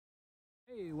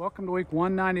Hey, welcome to week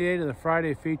 198 of the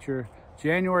Friday feature,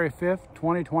 January 5th,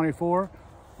 2024.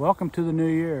 Welcome to the new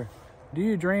year. Do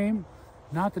you dream?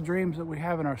 Not the dreams that we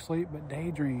have in our sleep, but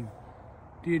daydream.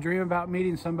 Do you dream about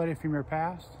meeting somebody from your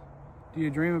past? Do you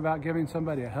dream about giving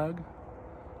somebody a hug?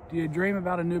 Do you dream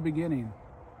about a new beginning?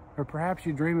 Or perhaps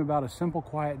you dream about a simple,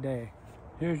 quiet day.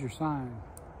 Here's your sign.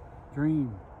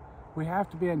 Dream. We have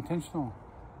to be intentional.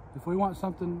 If we want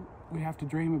something, we have to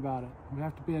dream about it. We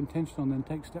have to be intentional and then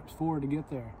take steps forward to get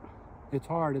there. It's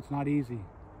hard, it's not easy.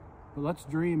 But let's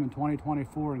dream in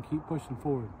 2024 and keep pushing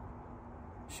forward.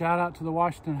 Shout out to the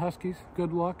Washington Huskies.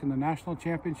 Good luck in the national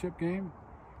championship game.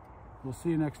 We'll see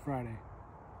you next Friday.